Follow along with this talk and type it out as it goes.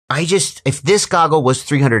if this goggle was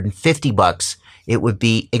 $350, it would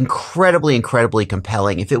be incredibly, incredibly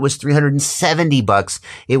compelling. If it was $370,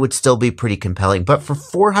 it would still be pretty compelling. But for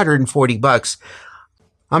 $440,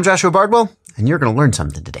 I'm Joshua Bardwell, and you're going to learn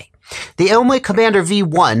something today. The Aomway Commander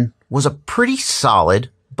V1 was a pretty solid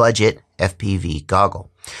budget FPV goggle.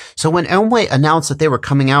 So when Aomway announced that they were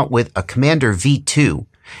coming out with a Commander V2,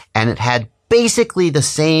 and it had basically the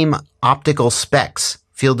same optical specs,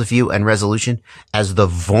 field of view and resolution, as the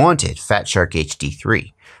vaunted Fat Shark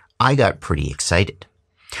HD3, I got pretty excited.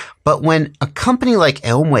 But when a company like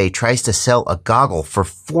Aomway tries to sell a goggle for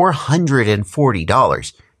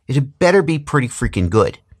 $440, it had better be pretty freaking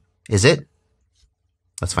good. Is it?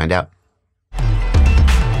 Let's find out.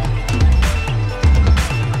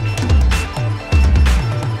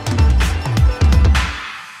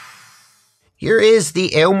 Here is the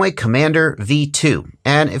Aomway Commander V2.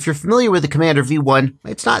 And if you're familiar with the Commander V1,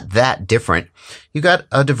 it's not that different. You got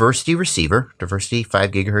a diversity receiver, diversity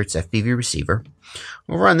 5 gigahertz FPV receiver.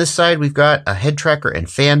 Over on this side, we've got a head tracker and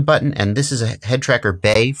fan button, and this is a head tracker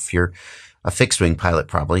bay if you're a fixed wing pilot,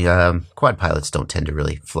 probably. Quad pilots don't tend to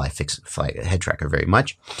really fly a head tracker very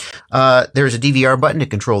much. There's a DVR button to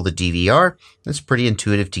control the DVR. That's pretty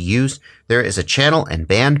intuitive to use. There is a channel and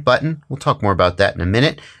band button. We'll talk more about that in a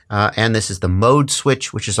minute. And this is the mode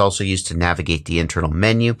switch, which is also used to navigate the internal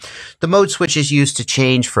menu. The mode switch is used to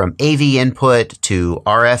change from AV input to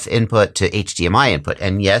RF input to HDMI input.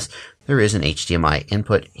 And yes, there is an HDMI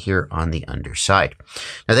input here on the underside.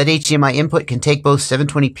 Now that HDMI input can take both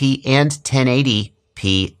 720p and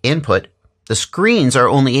 1080p input. The screens are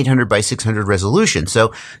only 800 by 600 resolution,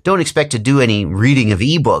 so don't expect to do any reading of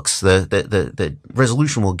ebooks. The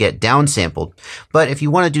resolution will get downsampled. But if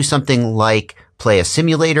you want to do something like play a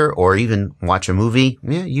simulator or even watch a movie,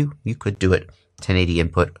 yeah, you could do it 1080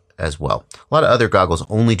 input as well. A lot of other goggles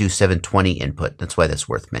only do 720 input. That's why that's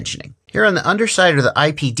worth mentioning. Here on the underside are the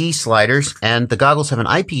IPD sliders, and the goggles have an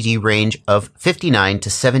IPD range of 59 to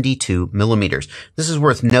 72 millimeters. This is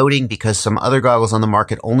worth noting because some other goggles on the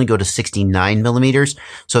market only go to 69 millimeters.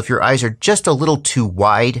 So if your eyes are just a little too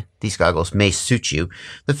wide, these goggles may suit you.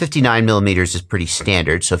 The 59 millimeters is pretty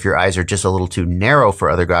standard. So if your eyes are just a little too narrow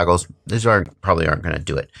for other goggles, these probably aren't going to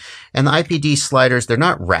do it. And the IPD sliders, they're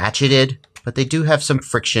not ratcheted, but they do have some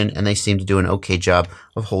friction, and they seem to do an okay job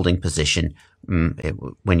of holding position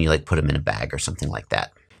when you put them in a bag or something like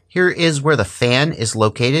that. Here is where the fan is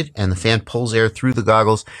located, and the fan pulls air through the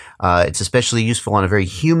goggles. It's especially useful on a very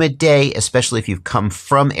humid day, especially if you've come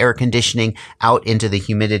from air conditioning out into the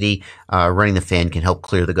humidity. Running the fan can help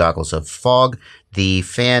clear the goggles of fog. The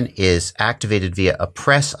fan is activated via a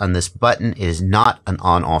press on this button. It is not an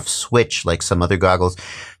on-off switch like some other goggles.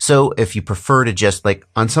 So if you prefer to just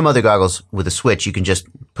on some other goggles with a switch, you can just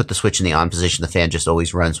put the switch in the on position. The fan just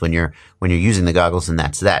always runs when you're using the goggles, and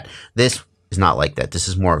that's that. This is not like that. This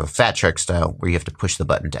is more of a Fat Shark style where you have to push the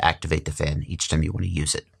button to activate the fan each time you want to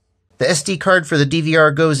use it. The SD card for the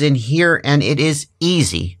DVR goes in here, and it is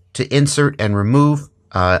easy to insert and remove.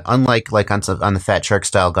 Unlike on the Fat Shark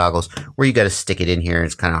style goggles where you got to stick it in here.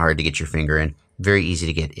 It's kind of hard to get your finger in. Very easy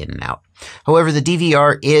to get in and out. However, the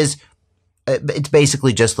DVR it's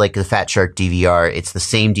basically just like the Fat Shark DVR. It's the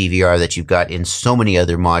same DVR that you've got in so many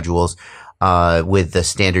other modules, with the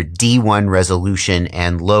standard D1 resolution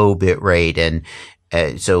and low bit rate. And,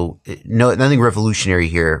 so nothing revolutionary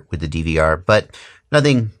here with the DVR, but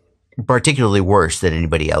nothing particularly worse than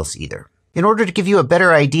anybody else either. In order to give you a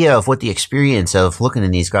better idea of what the experience of looking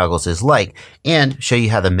in these goggles is like and show you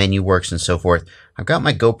how the menu works and so forth, I've got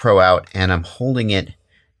my GoPro out and I'm holding it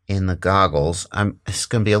in the goggles. It's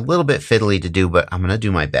going to be a little bit fiddly to do, but I'm going to do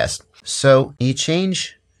my best. So you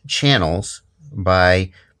change channels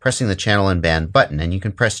by pressing the channel and band button, and you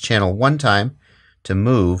can press channel one time to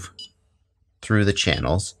move through the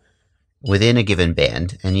channels within a given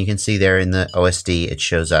band. And you can see there in the OSD, it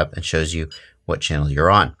shows up and shows you what channel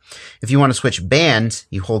you're on. If you want to switch bands,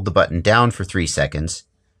 you hold the button down for 3 seconds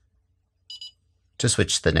to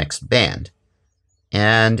switch to the next band.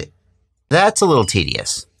 And that's a little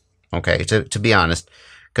tedious, okay, to be honest,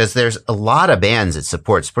 because there's a lot of bands it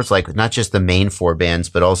supports. It supports not just the main 4 bands,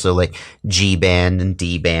 but also G band and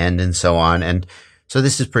D band and so on. And so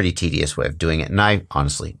this is a pretty tedious way of doing it, and I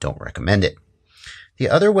honestly don't recommend it. The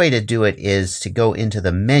other way to do it is to go into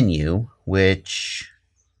the menu, which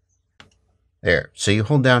there. So you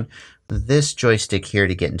hold down this joystick here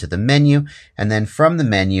to get into the menu, and then from the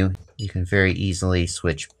menu, you can very easily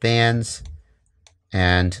switch bands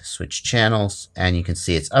and switch channels, and you can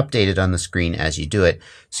see it's updated on the screen as you do it,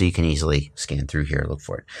 so you can easily scan through here and look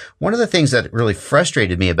for it. One of the things that really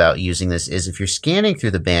frustrated me about using this is if you're scanning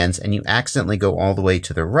through the bands and you accidentally go all the way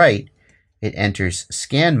to the right, it enters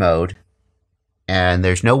scan mode, and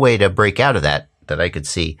there's no way to break out of that I could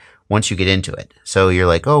see once you get into it. So you're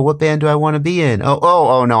like, oh, what band do I want to be in?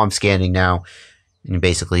 Oh, no, I'm scanning now. And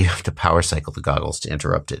basically you have to power cycle the goggles to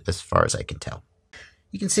interrupt it, as far as I can tell.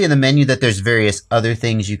 You can see in the menu that there's various other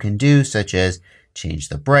things you can do, such as change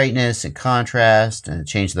the brightness and contrast, and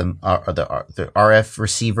change the RF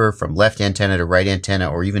receiver from left antenna to right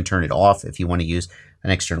antenna, or even turn it off if you want to use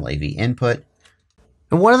an external AV input.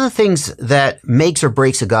 And one of the things that makes or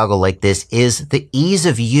breaks a goggle like this is the ease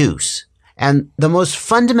of use. And the most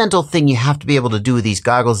fundamental thing you have to be able to do with these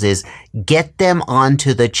goggles is get them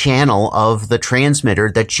onto the channel of the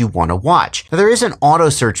transmitter that you want to watch. Now, there is an auto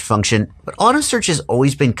search function, but auto search has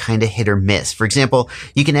always been kind of hit or miss. For example,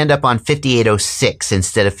 you can end up on 5806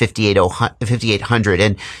 instead of 5800,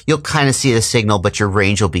 and you'll kind of see the signal, but your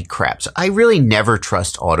range will be crap. So I really never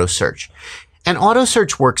trust auto search. And auto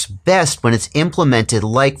search works best when it's implemented,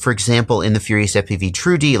 like, for example, in the Furious FPV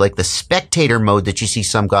TrueD, like the spectator mode that you see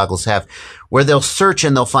some goggles have, where they'll search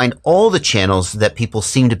and they'll find all the channels that people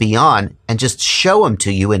seem to be on and just show them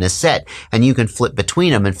to you in a set. And you can flip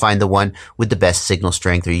between them and find the one with the best signal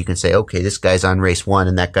strength, or you can say, okay, this guy's on race 1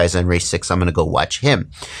 and that guy's on race 6. I'm going to go watch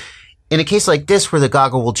him. In a case like this, where the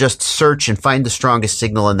goggle will just search and find the strongest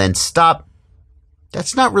signal and then stop,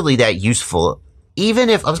 that's not really that useful. Even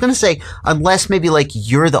if, I was going to say, unless maybe like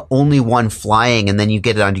you're the only one flying and then you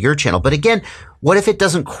get it onto your channel. But again, what if it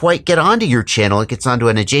doesn't quite get onto your channel? It gets onto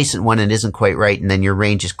an adjacent one and isn't quite right, and then your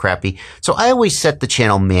range is crappy. So I always set the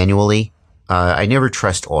channel manually. I never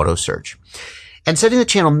trust auto search. And setting the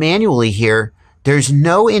channel manually here, there's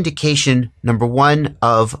no indication, number one,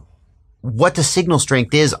 of what the signal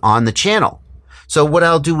strength is on the channel. So what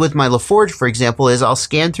I'll do with my LaForge, for example, is I'll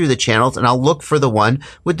scan through the channels and I'll look for the one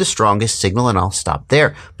with the strongest signal and I'll stop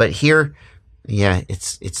there. But here, yeah,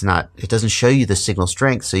 it doesn't show you the signal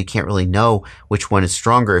strength, so you can't really know which one is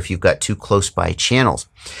stronger if you've got two close by channels.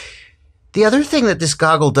 The other thing that this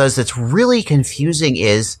goggle does that's really confusing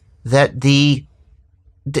is that the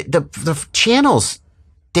channels,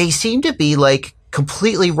 they seem to be like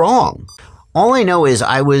completely wrong. All I know is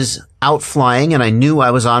I was out flying and I knew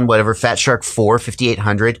I was on whatever Fat Shark 4,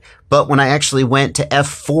 5800. But when I actually went to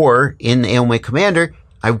F4 in Aomway Commander,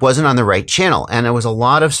 I wasn't on the right channel. And there was a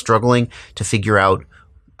lot of struggling to figure out,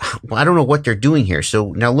 well, I don't know what they're doing here.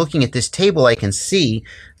 So now looking at this table, I can see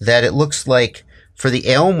that it looks like for the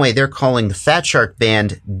Aomway, they're calling the Fat Shark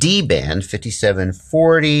band D band,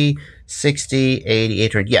 5740, 60, 80,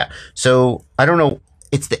 800. Yeah. So I don't know.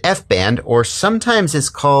 It's the F band, or sometimes it's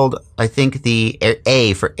called, I think, the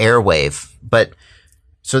A for airwave. But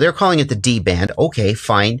so they're calling it the D band. Okay,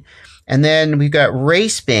 fine. And then we've got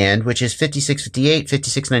race band, which is 5658,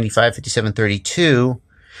 5695, 5732,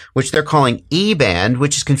 which they're calling E band,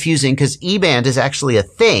 which is confusing because E band is actually a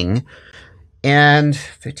thing. And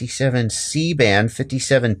 57 C band,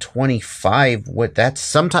 5725, what that's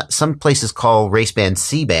some places call race band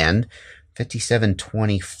C band,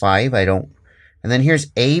 5725. And then here's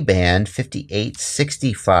A band,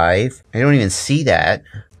 5865. I don't even see that.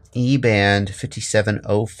 E band,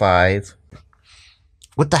 5705.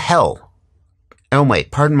 What the hell? Aomway,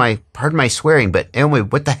 pardon my swearing, but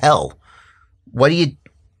Aomway, what the hell? What do you,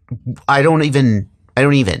 I don't even.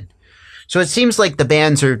 So it seems like the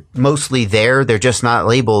bands are mostly there. They're just not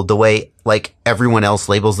labeled the way like everyone else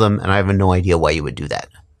labels them. And I have no idea why you would do that.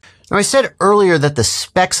 Now, I said earlier that the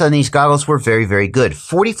specs on these goggles were very, very good.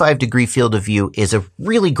 45-degree field of view is a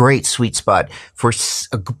really great sweet spot for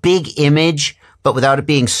a big image, but without it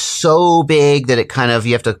being so big that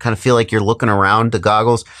you have to kind of feel like you're looking around the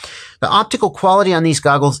goggles. The optical quality on these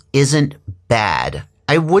goggles isn't bad.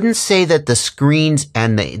 I wouldn't say that the screens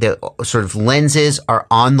and the sort of lenses are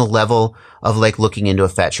on the level of like looking into a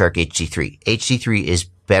Fat Shark HD3. HD3 is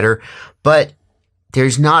better, but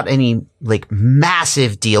there's not any like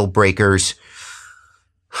massive deal breakers.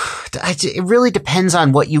 It really depends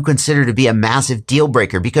on what you consider to be a massive deal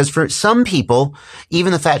breaker, because for some people,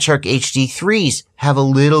 even the Fat Shark HD3s have a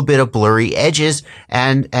little bit of blurry edges,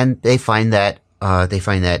 and they find that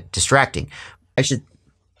distracting.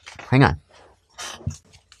 Hang on.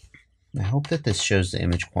 I hope that this shows the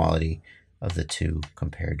image quality of the two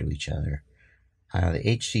compared to each other. The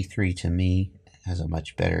HD3 to me has a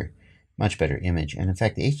much better image. And in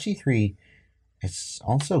fact, the HD3, it's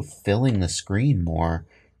also filling the screen more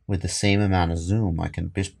with the same amount of zoom. I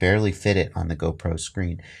can just barely fit it on the GoPro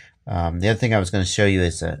screen. The other thing I was going to show you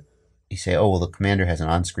is that you say, oh, well, the Commander has an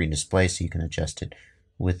on-screen display, so you can adjust it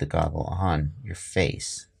with the goggle on your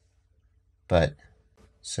face. But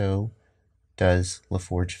so does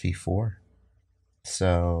LaForge V4.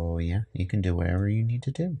 So yeah, you can do whatever you need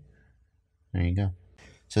to do. There you go.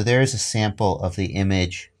 So there's a sample of the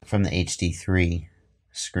image from the HD3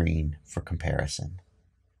 screen for comparison.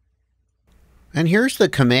 And here's the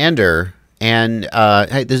Commander. And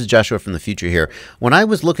hey, this is Joshua from the future here. When I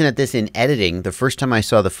was looking at this in editing, the first time I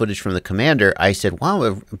saw the footage from the Commander, I said, wow,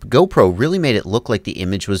 GoPro really made it look like the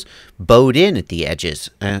image was bowed in at the edges.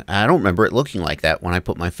 I don't remember it looking like that when I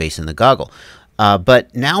put my face in the goggle.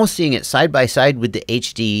 But now seeing it side by side with the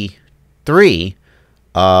HD3,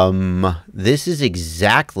 this is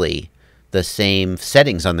exactly the same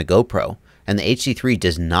settings on the GoPro. And the HD3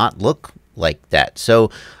 does not look like that. So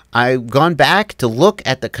I've gone back to look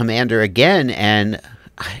at the Commander again, and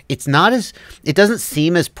it doesn't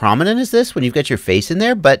seem as prominent as this when you've got your face in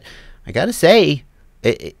there, but I gotta say,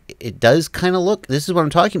 it does kind of look, this is what I'm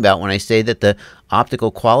talking about when I say that the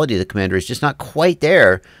optical quality of the Commander is just not quite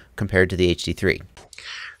there compared to the HD3.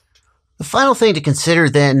 The final thing to consider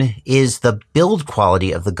then is the build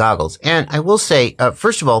quality of the goggles. And I will say,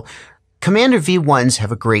 first of all, Commander V1s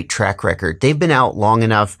have a great track record. They've been out long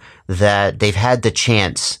enough that they've had the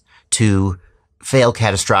chance to fail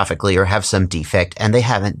catastrophically or have some defect, and they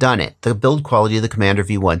haven't done it. The build quality of the Commander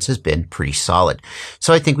V1s has been pretty solid.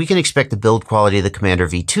 So I think we can expect the build quality of the Commander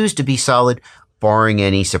V2s to be solid, barring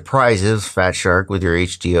any surprises, Fat Shark with your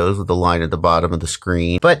HDOs with the line at the bottom of the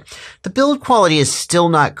screen. But the build quality is still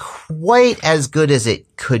not quite as good as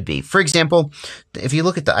it could be. For example, if you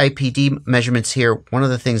look at the IPD measurements here, one of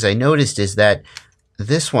the things I noticed is that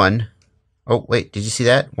this one, oh wait, did you see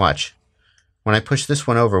that? Watch. When I push this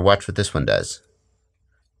one over, watch what this one does.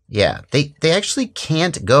 Yeah, they actually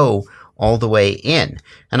can't go all the way in.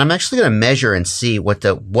 And I'm actually going to measure and see what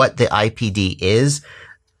the IPD is,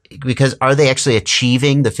 because are they actually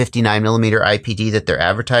achieving the 59 millimeter IPD that they're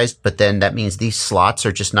advertised? But then that means these slots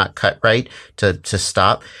are just not cut right to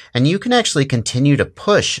stop. And you can actually continue to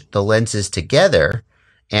push the lenses together.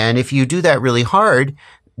 And if you do that really hard,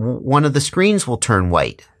 one of the screens will turn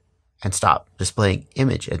white and stop displaying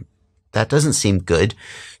image. And that doesn't seem good.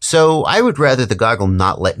 So I would rather the goggle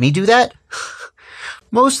not let me do that.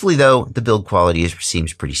 Mostly though, the build quality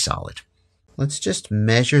seems pretty solid. Let's just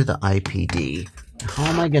measure the IPD. How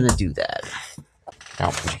am I going to do that?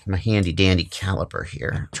 Oh, my handy dandy caliper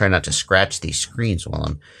here. Try not to scratch these screens while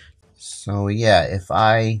I'm... So yeah, if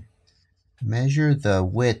I measure the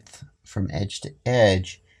width from edge to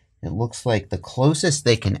edge, it looks like the closest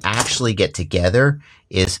they can actually get together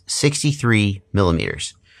is 63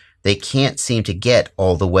 millimeters. They can't seem to get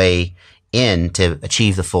all the way in to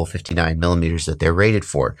achieve the full 59 millimeters that they're rated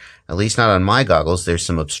for. At least not on my goggles. There's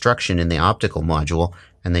some obstruction in the optical module,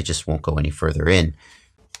 and they just won't go any further in.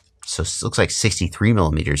 So it looks like 63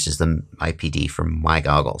 millimeters is the IPD for my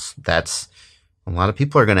goggles. That's, a lot of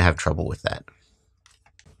people are going to have trouble with that.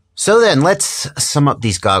 So then let's sum up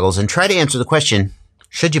these goggles and try to answer the question,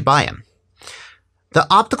 should you buy them? The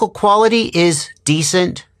optical quality is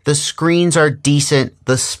decent. The screens are decent.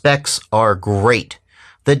 The specs are great.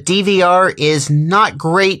 The DVR is not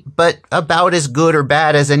great, but about as good or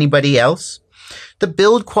bad as anybody else. The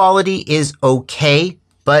build quality is okay,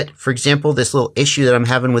 but for example, this little issue that I'm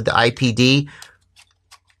having with the IPD,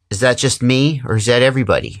 is that just me or is that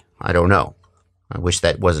everybody? I don't know. I wish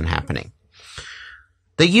that wasn't happening.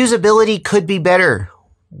 The usability could be better.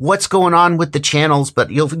 What's going on with the channels, but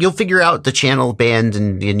you'll figure out the channel band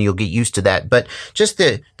and you'll get used to that. But just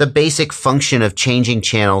the basic function of changing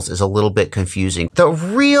channels is a little bit confusing. The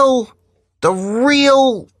real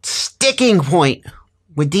sticking point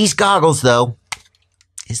with these goggles though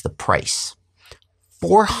is the price.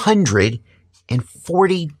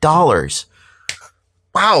 $440.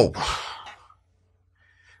 Wow.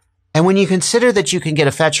 And when you consider that you can get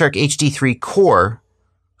a Fat Shark HD3 core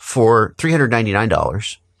for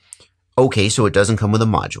 $399. Okay, so it doesn't come with a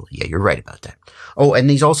module. Yeah, you're right about that. Oh, and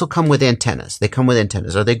these also come with antennas. They come with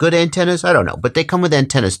antennas. Are they good antennas? I don't know, but they come with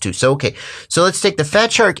antennas too. So, okay. So let's take the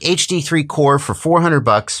Fat Shark HD3 core for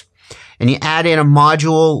 $400 and you add in a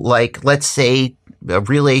module like, let's say, a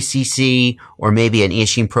Relay CC or maybe an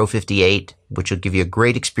Eachine Pro 58, which will give you a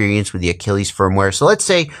great experience with the Achilles firmware. So let's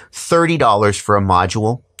say $30 for a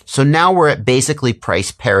module. So now we're at basically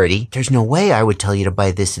price parity. There's no way I would tell you to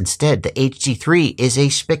buy this instead. The HD3 is a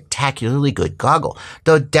spectacularly good goggle.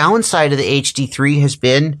 The downside of the HD3 has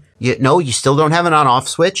been, you still don't have an on-off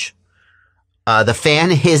switch. The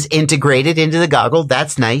fan is integrated into the goggle.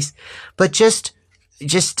 That's nice. But just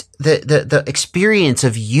the experience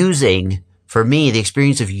of using, for me, the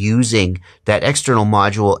experience of using that external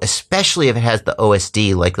module, especially if it has the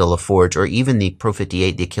OSD like the LaForge or even the Pro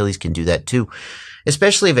 58, the Achilles can do that too.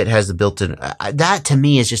 Especially if it has the built-in, that to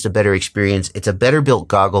me is just a better experience. It's a better built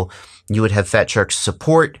goggle. You would have Fat Shark's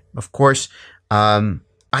support, of course.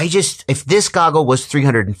 if this goggle was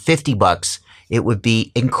 $350, it would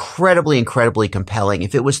be incredibly, incredibly compelling.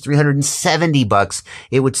 If it was $370,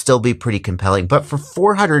 it would still be pretty compelling. But for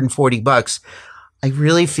 $440, I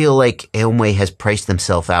really feel like Aomway has priced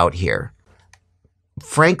themselves out here.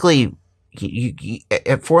 Frankly,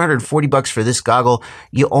 at $440 for this goggle,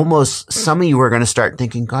 some of you are going to start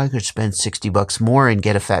thinking, God, I could spend $60 more and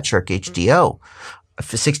get a Fat Shark HDO.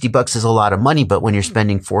 For $60 is a lot of money, but when you're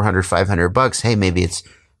spending $400, $500, hey, maybe it's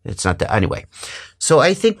not that. Anyway, so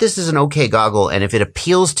I think this is an okay goggle, and if it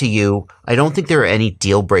appeals to you, I don't think there are any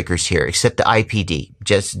deal breakers here, except the IPD.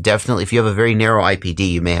 Just definitely, if you have a very narrow IPD,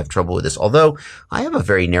 you may have trouble with this. Although, I have a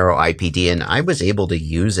very narrow IPD, and I was able to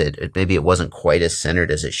use it. Maybe it wasn't quite as centered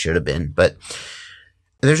as it should have been, but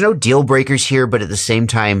there's no deal breakers here, but at the same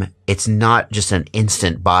time, it's not just an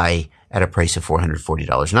instant buy at a price of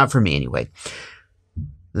 $440. Not for me, anyway.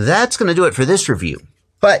 That's going to do it for this review.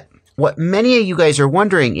 But what many of you guys are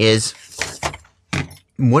wondering is,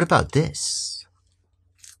 what about this?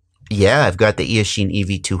 Yeah, I've got the Eachine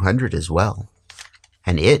EV200 as well.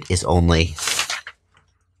 And it is only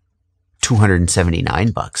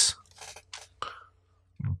 $279.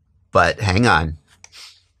 But hang on.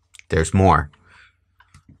 There's more.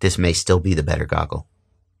 This may still be the better goggle.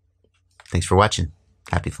 Thanks for watching.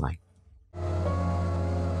 Happy flying.